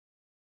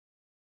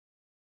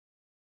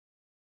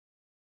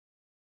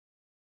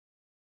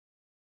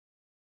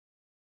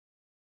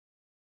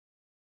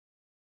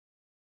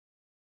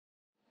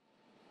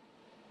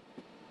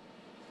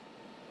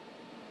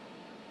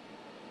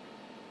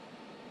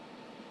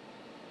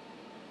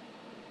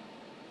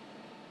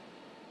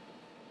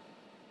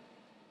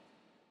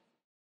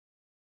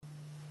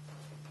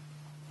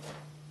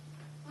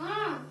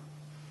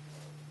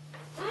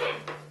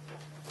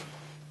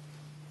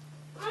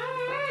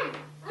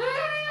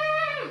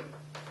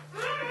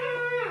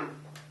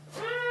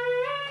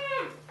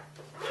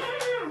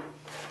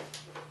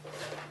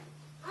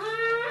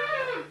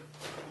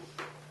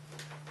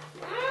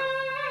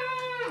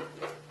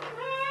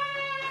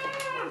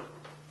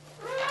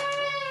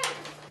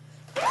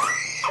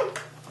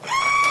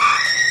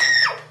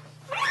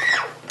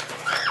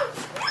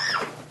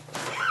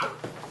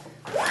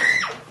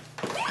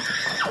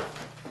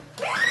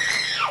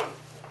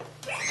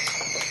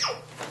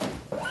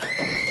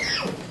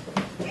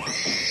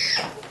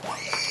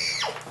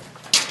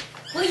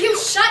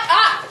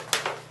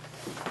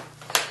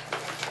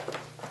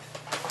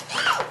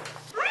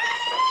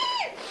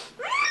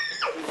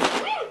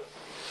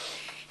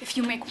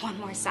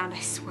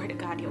swear to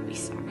God you'll be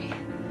sorry.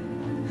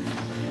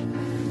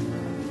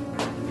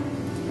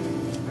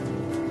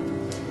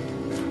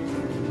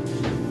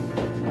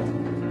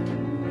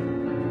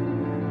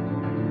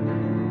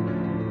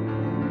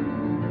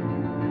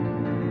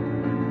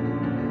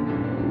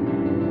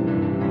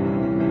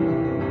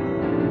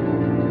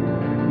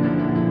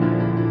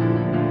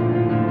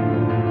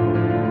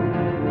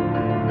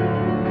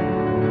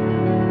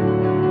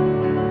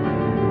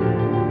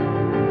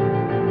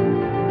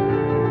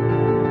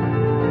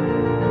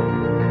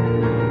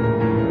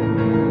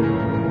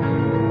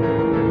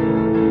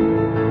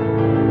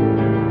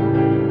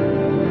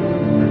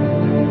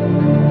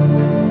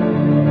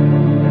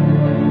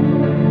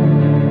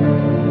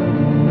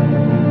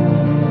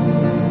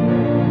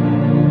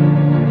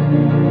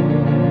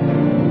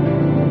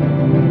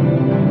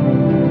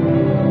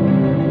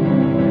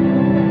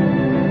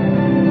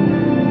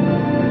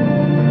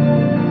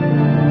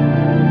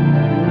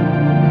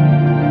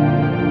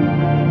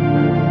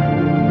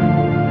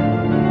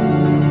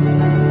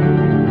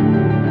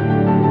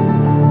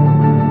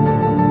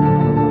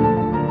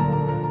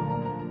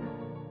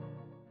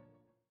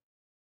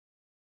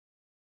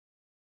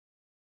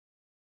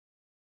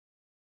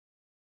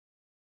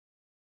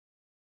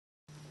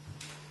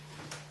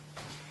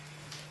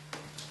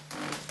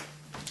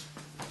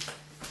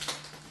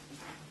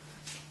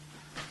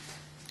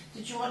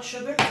 Did you want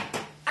sugar?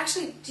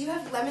 Actually, do you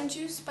have lemon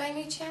juice by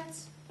any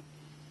chance?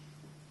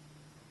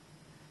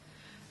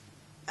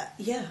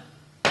 Yeah.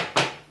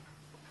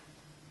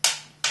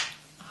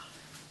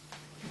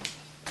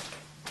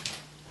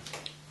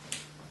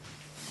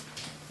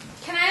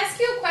 Can I ask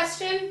you a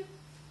question?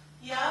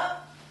 Yeah?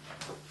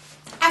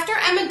 After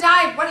Emma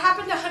died, what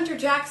happened to Hunter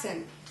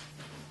Jackson?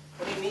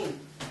 What do you mean?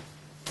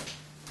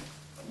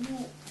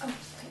 Oh,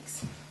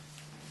 thanks.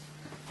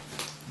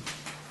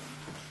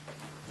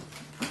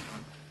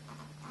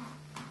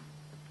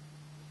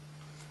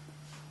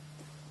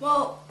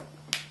 Well,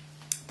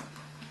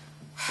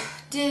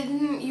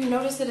 didn't you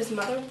notice that his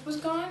mother was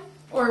gone?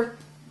 Or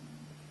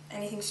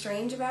anything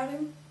strange about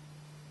him?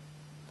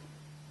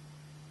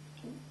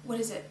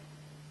 What is it?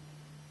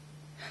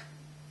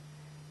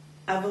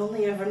 I've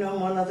only ever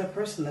known one other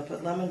person that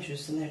put lemon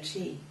juice in their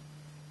tea.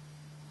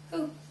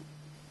 Who?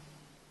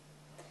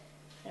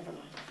 Never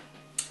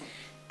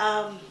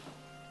mind.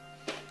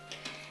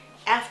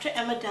 After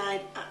Emma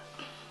died,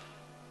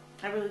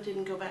 I really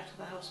didn't go back to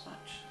the house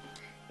much.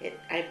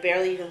 I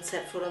barely even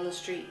set foot on the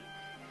street.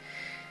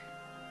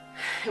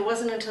 It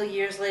wasn't until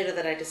years later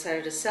that I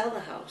decided to sell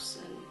the house,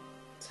 and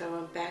so I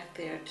went back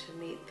there to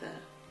meet the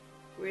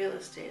real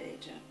estate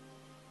agent.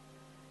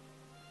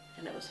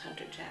 And it was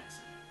Hunter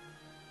Jackson.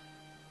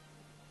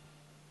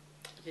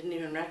 I didn't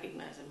even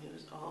recognize him. He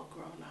was all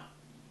grown up.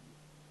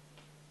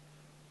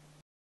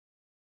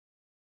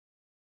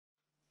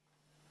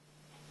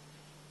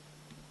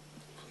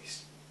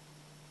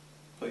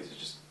 Please,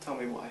 just tell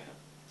me why.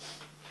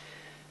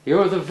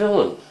 You're the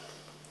villain.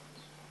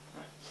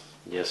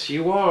 Yes,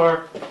 you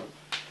are.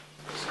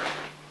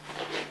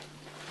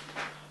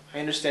 I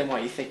understand why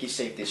you think you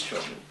saved these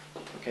children.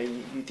 Okay,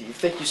 you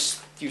think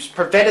you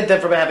prevented them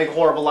from having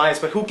horrible lives,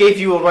 but who gave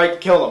you a right to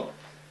kill them?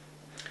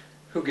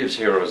 Who gives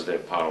heroes their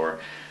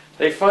power?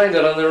 They find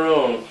it on their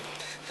own.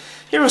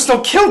 Heroes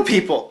don't kill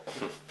people.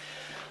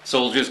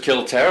 Soldiers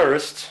kill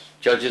terrorists.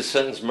 Judges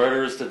sentence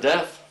murderers to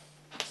death.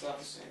 It's not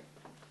the same.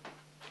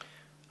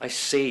 I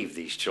saved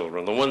these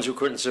children, the ones who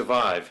couldn't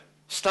survive.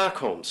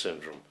 Stockholm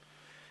Syndrome.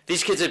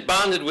 These kids had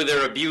bonded with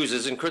their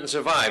abusers and couldn't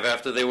survive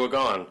after they were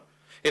gone.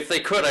 If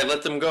they could, I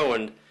let them go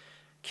and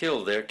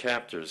kill their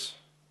captors.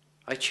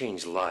 I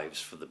changed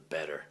lives for the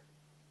better.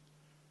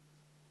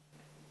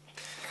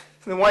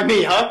 Then why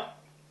me, huh?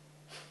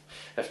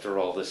 After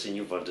all this, and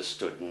you've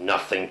understood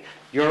nothing.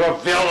 You're a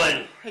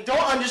villain! I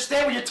don't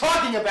understand what you're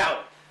talking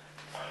about!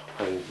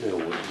 I know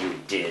what you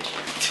did.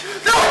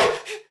 No!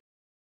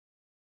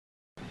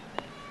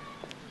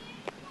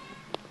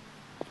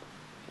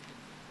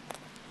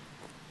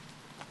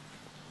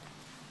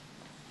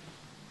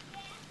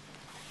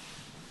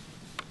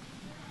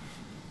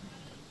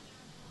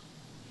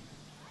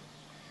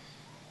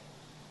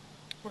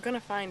 We're gonna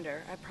find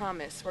her, I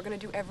promise. We're gonna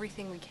do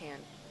everything we can.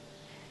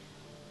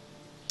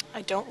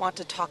 I don't want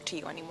to talk to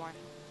you anymore.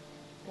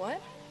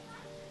 What?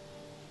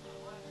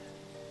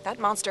 That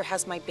monster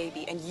has my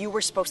baby, and you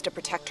were supposed to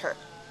protect her.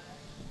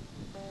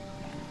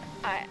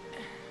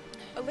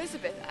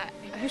 Elizabeth,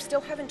 You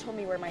still haven't told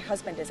me where my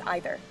husband is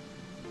either.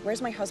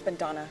 Where's my husband,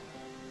 Donna?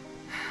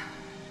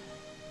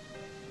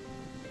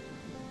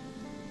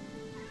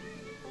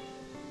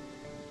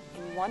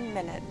 In 1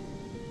 minute,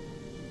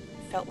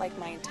 it felt like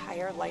my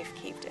entire life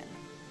caved in.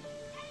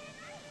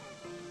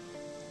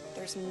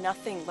 There's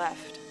nothing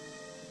left.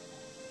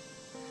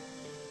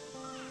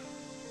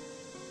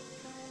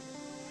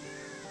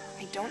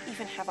 I don't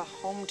even have a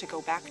home to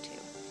go back to.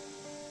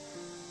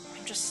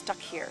 I'm just stuck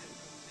here,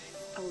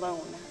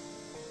 alone.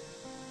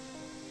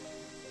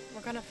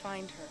 we're gonna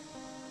find her.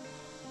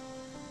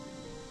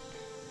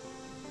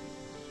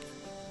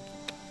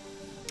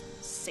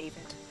 Save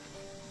it.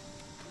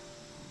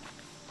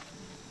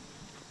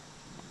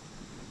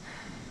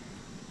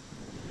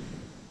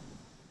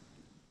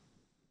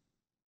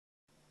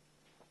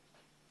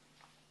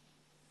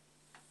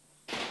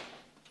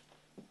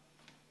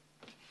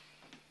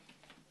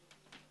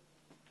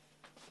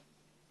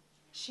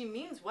 She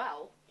means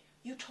well.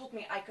 You told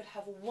me I could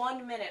have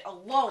 1 minute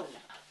alone.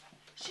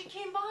 She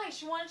came by.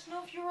 She wanted to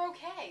know if you were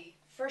okay.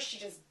 First she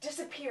just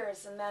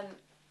disappears and then...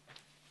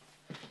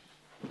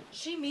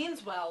 She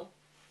means well.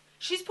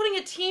 She's putting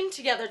a team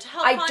together to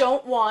help I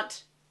don't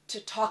want to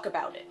talk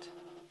about it.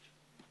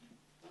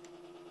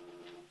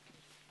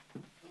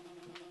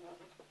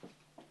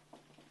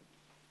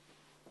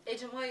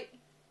 Agent White?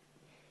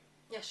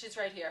 Yeah, she's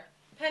right here.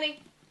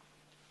 Penny?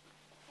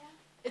 Yeah?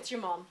 It's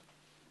your mom.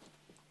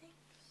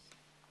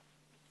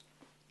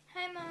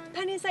 Hi, Mom.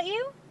 Penny, is that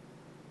you?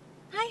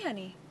 Hi,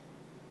 honey.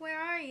 Where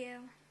are you?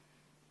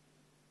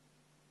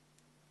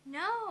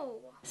 No.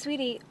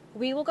 Sweetie,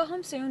 we will go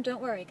home soon.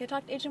 Don't worry. Can I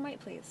talk to Agent White,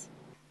 please?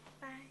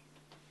 Bye.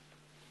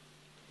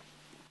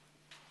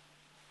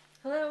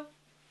 Hello?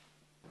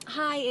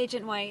 Hi,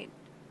 Agent White.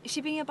 Is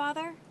she being a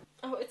bother?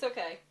 Oh, it's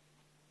okay.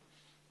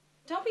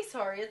 Don't be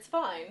sorry. It's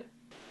fine.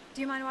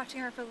 Do you mind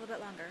watching her for a little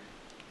bit longer?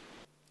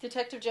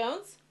 Detective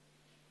Jones?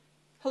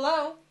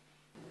 Hello?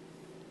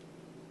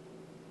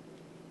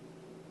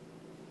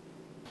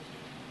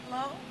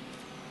 Hello?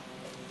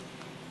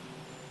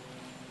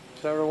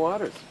 Sarah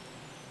Waters.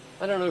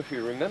 I don't know if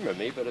you remember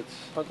me, but it's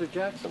Hunter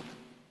Jackson.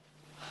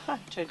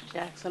 Hunter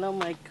Jackson, oh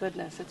my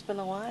goodness, it's been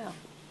a while.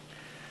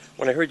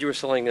 When I heard you were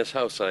selling this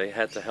house, I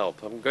had to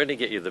help. I'm going to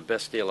get you the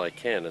best deal I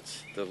can.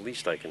 It's the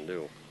least I can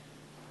do.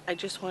 I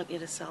just want you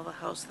to sell the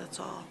house, that's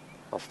all.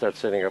 I'll start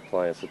setting up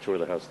clients to tour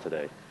the house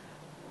today.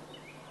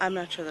 I'm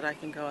not sure that I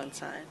can go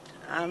inside.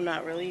 I'm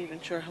not really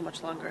even sure how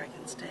much longer I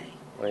can stay.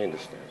 I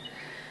understand.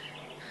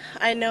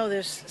 I know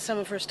there's some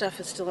of her stuff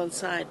is still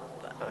inside,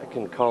 but I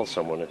can call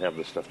someone and have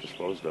the stuff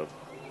disposed of.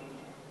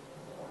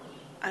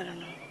 I don't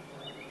know.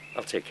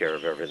 I'll take care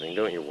of everything.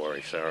 Don't you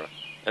worry, Sarah.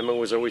 Emma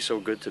was always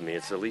so good to me.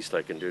 It's the least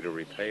I can do to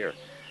repay her.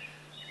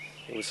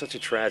 It was such a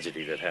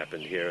tragedy that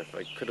happened here. If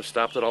I could have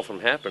stopped it all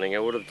from happening, I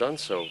would have done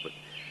so, but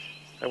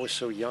I was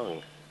so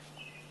young.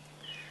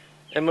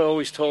 Emma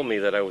always told me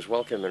that I was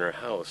welcome in her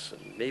house,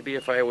 and maybe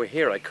if I were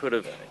here, I could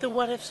have... The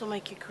what-ifs will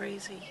make you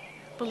crazy.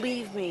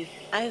 Believe me,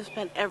 I have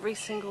spent every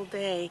single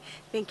day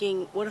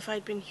thinking, what if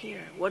I'd been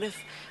here? What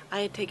if I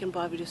had taken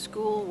Bobby to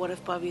school? What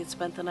if Bobby had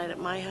spent the night at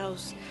my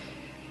house?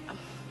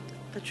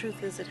 The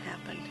truth is it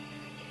happened,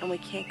 and we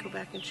can't go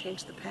back and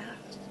change the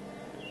past.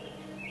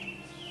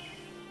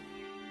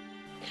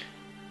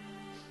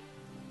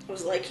 It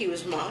was like he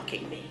was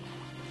mocking me.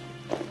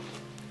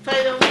 If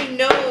I'd only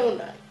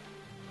known.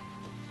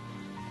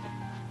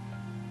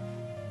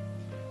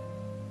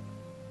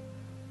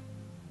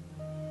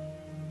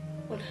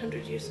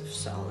 100 Years of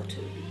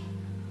Solitude.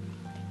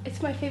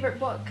 It's my favorite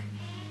book.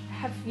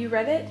 Have you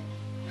read it?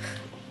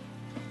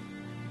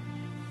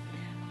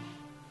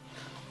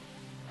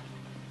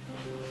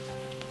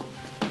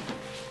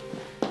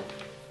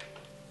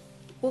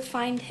 We'll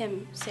find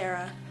him,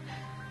 Sarah.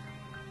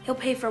 He'll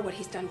pay for what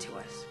he's done to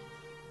us.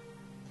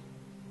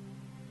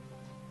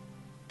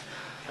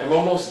 I'm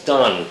almost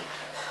done.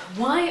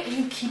 Why are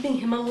you keeping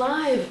him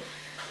alive?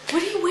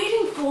 What are you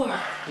waiting for?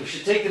 You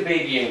should take the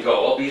baby and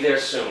go. I'll be there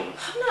soon.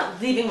 I'm not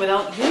leaving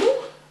without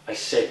you. I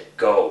said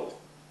go.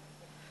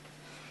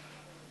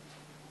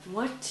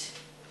 What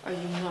are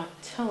you not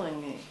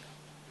telling me?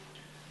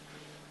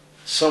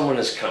 Someone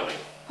is coming.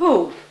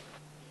 Who?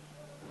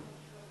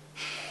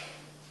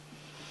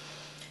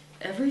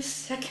 Every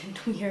second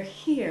we are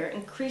here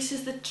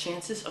increases the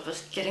chances of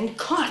us getting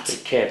caught.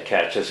 It can't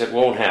catch us. It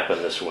won't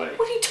happen this way.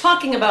 What are you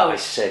talking about? I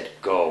said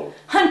go.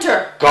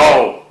 Hunter!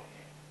 Go!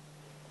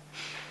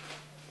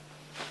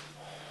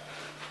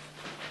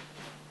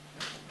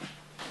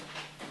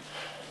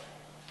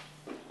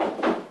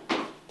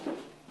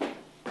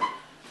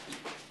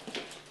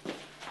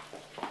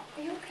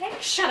 Are you okay?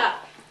 Shut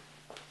up.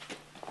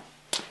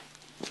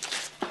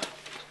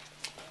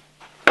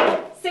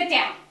 Sit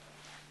down.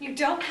 You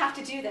don't have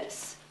to do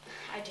this.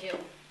 I do.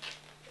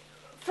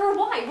 For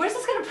why? What is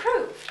this going to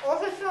prove?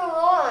 Officer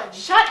Ron.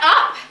 Shut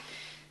up!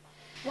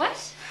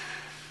 What?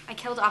 I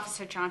killed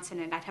Officer Johnson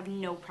and I'd have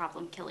no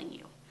problem killing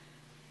you.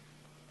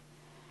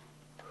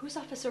 Who's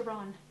Officer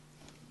Ron?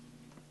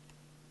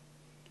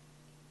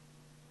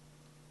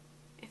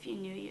 If you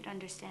knew, you'd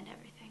understand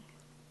everything.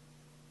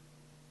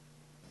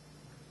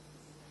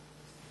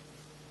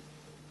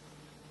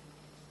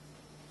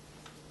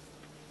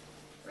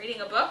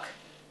 Reading a book?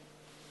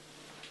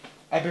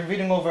 I've been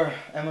reading over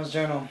Emma's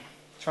journal,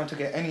 trying to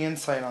get any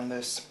insight on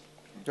this.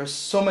 There's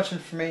so much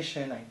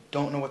information, I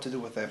don't know what to do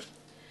with it.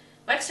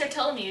 Wexter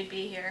told me you'd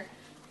be here.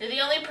 You're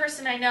the only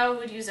person I know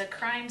who'd use a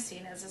crime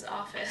scene as his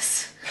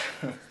office.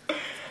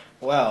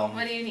 Well,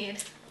 What do you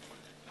need?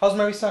 how's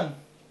Mary's son?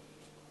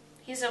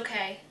 He's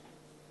okay.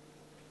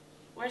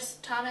 Where's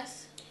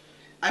Thomas?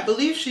 I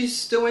believe she's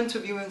still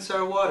interviewing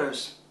Sarah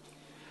Waters.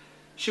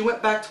 She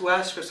went back to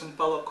ask her some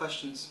follow-up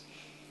questions.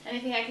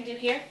 Anything I can do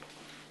here?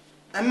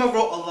 Emma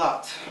wrote a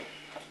lot.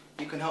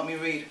 You can help me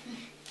read.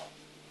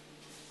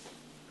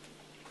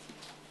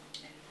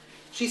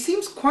 She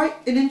seems quite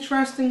an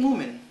interesting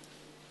woman.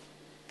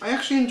 I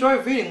actually enjoy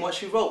reading what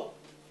she wrote.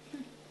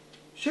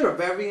 She had a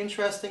very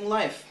interesting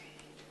life.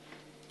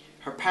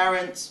 Her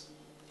parents,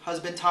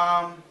 husband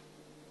Tom,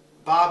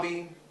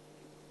 Bobby,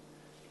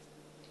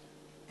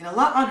 and a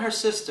lot on her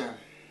sister.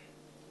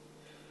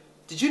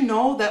 Did you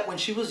know that when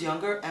she was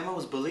younger, Emma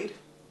was bullied?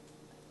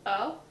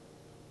 Oh?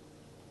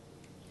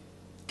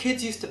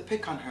 Kids used to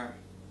pick on her,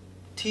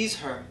 tease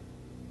her,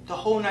 the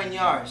whole 9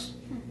 yards.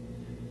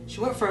 She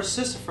went for her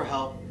sister for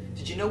help.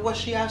 Did you know what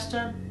she asked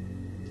her?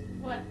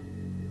 What?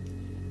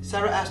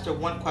 Sarah asked her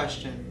one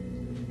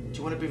question. Do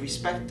you want to be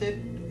respected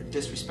or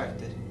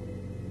disrespected?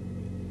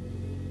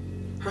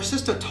 Her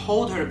sister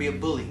told her to be a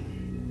bully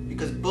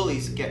because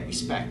bullies get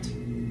respect.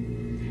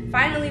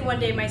 Finally, one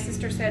day my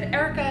sister said,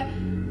 Erica,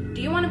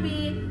 do you want to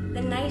be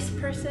the nice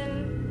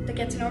person that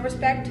gets no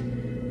respect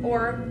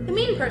or the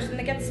mean person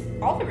that gets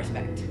all the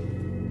respect?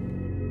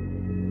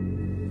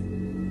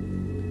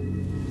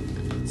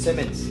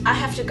 Simmons. I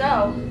have to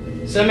go.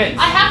 Simmons.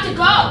 I have to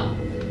go!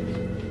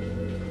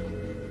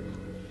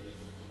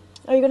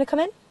 Are you gonna come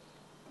in?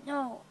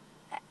 No,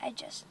 I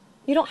just...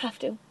 You don't have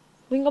to.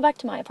 We can go back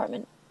to my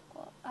apartment.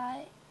 Well,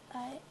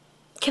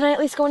 Can I at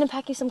least go in and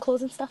pack you some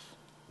clothes and stuff?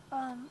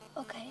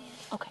 Okay.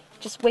 Okay,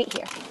 just wait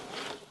here.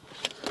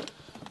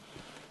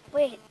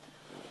 Wait,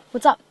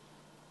 What's up?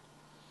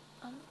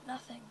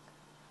 nothing.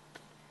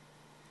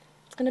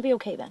 It's gonna be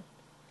okay, Ben.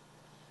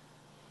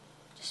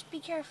 Just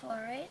be careful,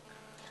 alright?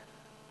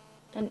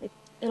 And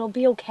it'll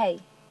be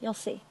okay. You'll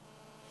see.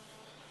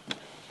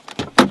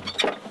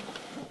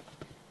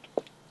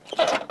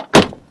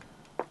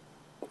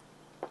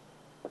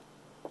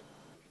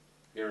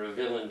 You're a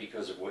villain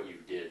because of what you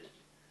did.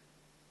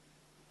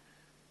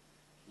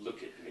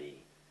 Look at me.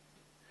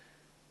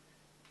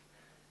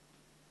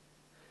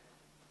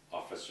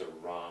 Officer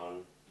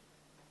Ron.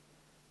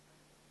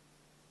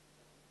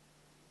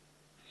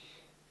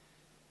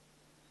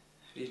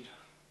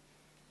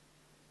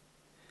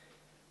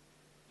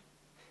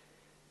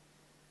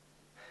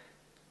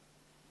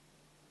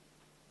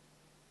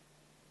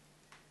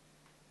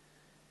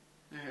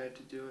 I had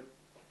to do it.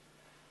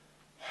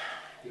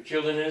 You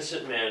killed an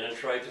innocent man and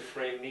tried to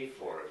frame me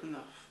for it.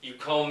 Enough. You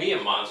call me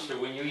a monster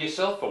when you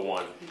yourself are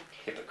one.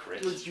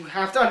 Hypocrite. You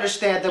have to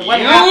understand that You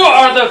what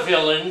are the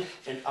villain,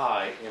 and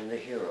I am the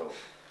hero.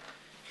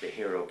 The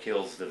hero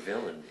kills the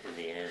villain in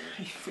the end.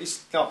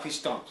 Please, no, please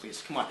don't,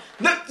 please, come on.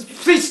 No,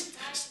 please!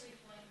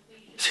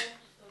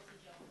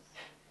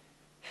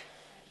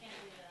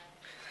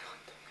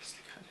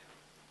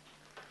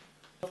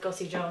 Go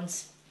see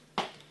Jones.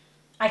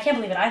 I can't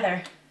believe it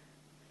either.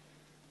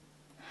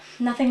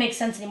 Nothing makes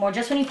sense anymore,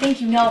 just when you think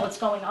you know what's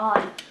going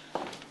on.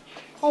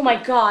 Oh my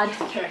God.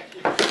 Okay,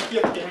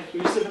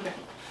 you sit in there.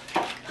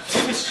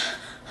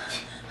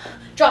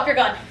 Drop your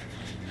gun.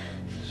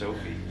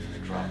 Sophie,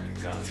 drop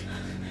the gun.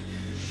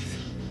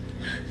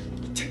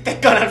 Take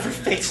that gun out of her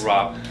face.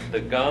 Drop the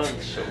gun,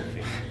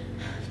 Sophie.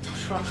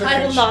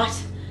 I will not.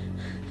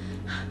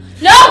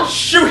 No!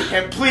 Shoot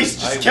him,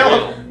 please, just kill him.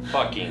 I will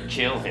fucking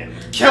kill him.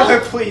 Kill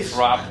him, please.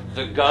 Drop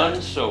the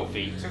gun,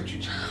 Sophie. Don't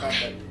you drop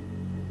that.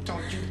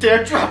 Don't you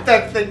dare drop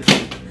that thing.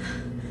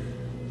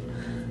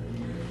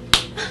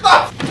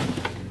 Ah!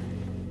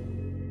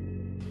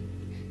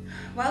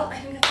 Well, I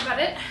think that's about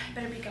it.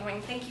 Better be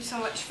going. Thank you so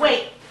much for...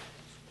 Wait.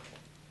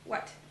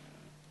 What?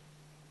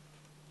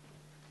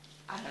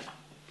 I don't know.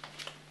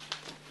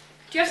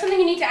 Do you have something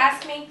you need to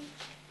ask me?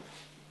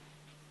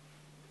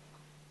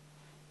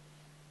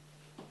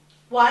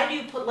 Why do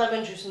you put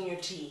lemon juice in your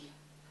tea?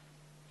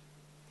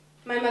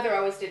 My mother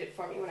always did it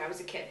for me when I was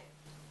a kid.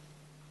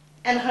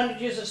 And 100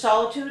 Years of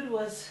Solitude,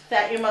 was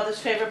that your mother's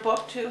favorite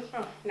book too?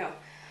 Oh, no.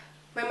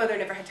 My mother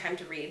never had time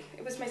to read.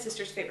 It was my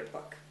sister's favorite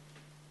book.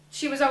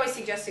 She was always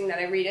suggesting that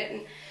I read it,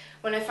 and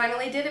when I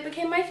finally did, it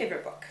became my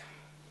favorite book.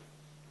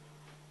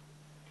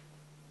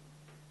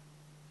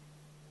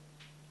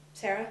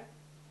 Sarah?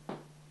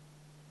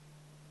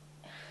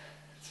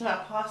 It's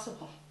not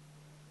possible.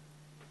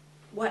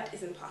 What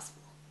is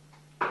impossible?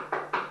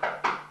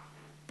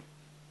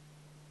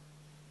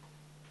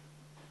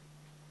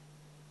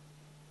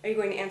 Are you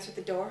going to answer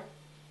the door?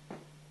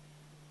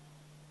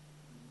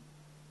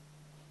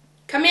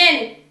 Come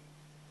in!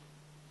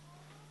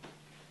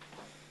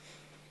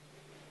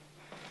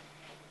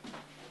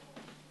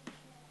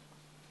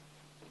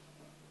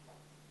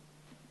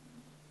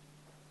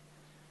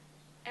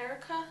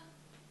 Erica?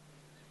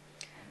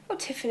 Oh,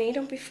 Tiffany,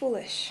 don't be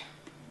foolish.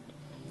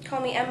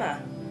 Call me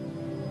Emma.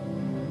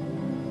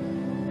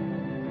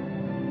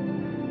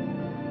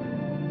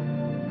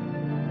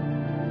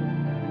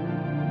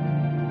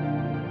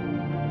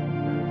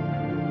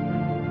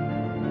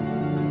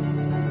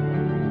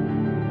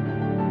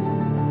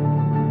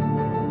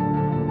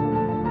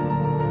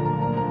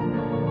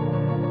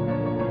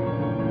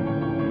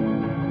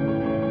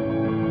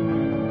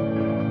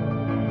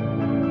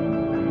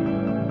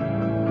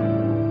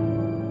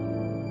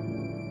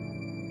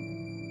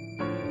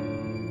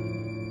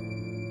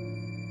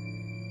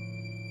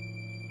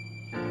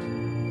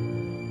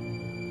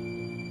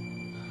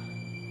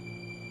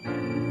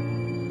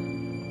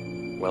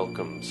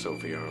 Welcome,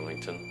 Sophie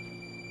Arlington.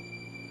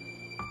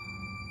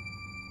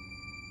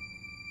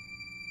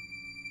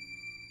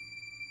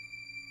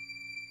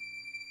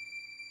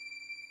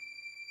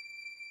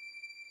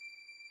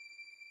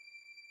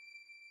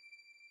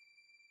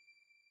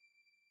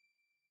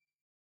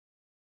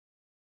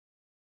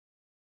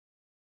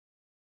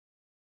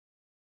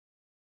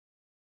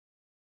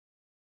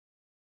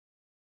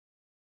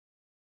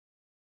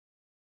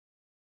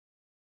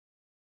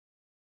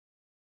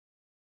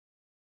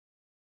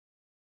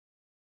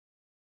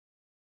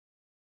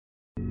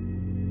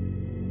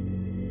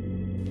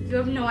 You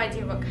have no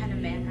idea what kind of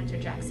man Hunter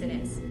Jackson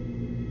is.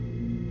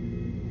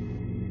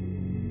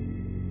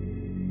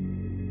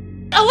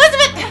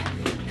 Elizabeth!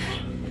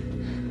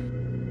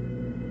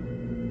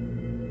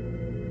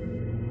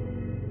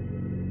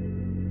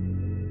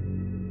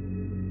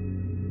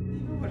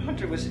 Even when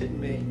Hunter was hitting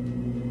me,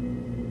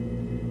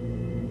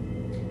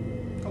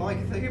 all I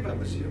could think about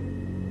was you.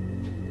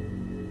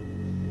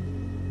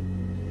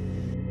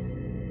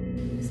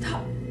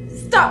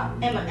 Stop!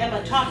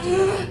 Emma, talk to me.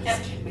 This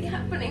can't be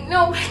happening.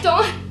 No,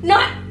 don't.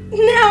 Not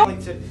now.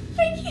 Arlington.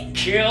 I can't.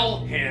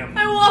 Kill him.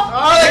 I won't.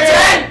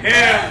 Arlington!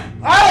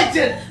 Him!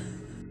 Arlington!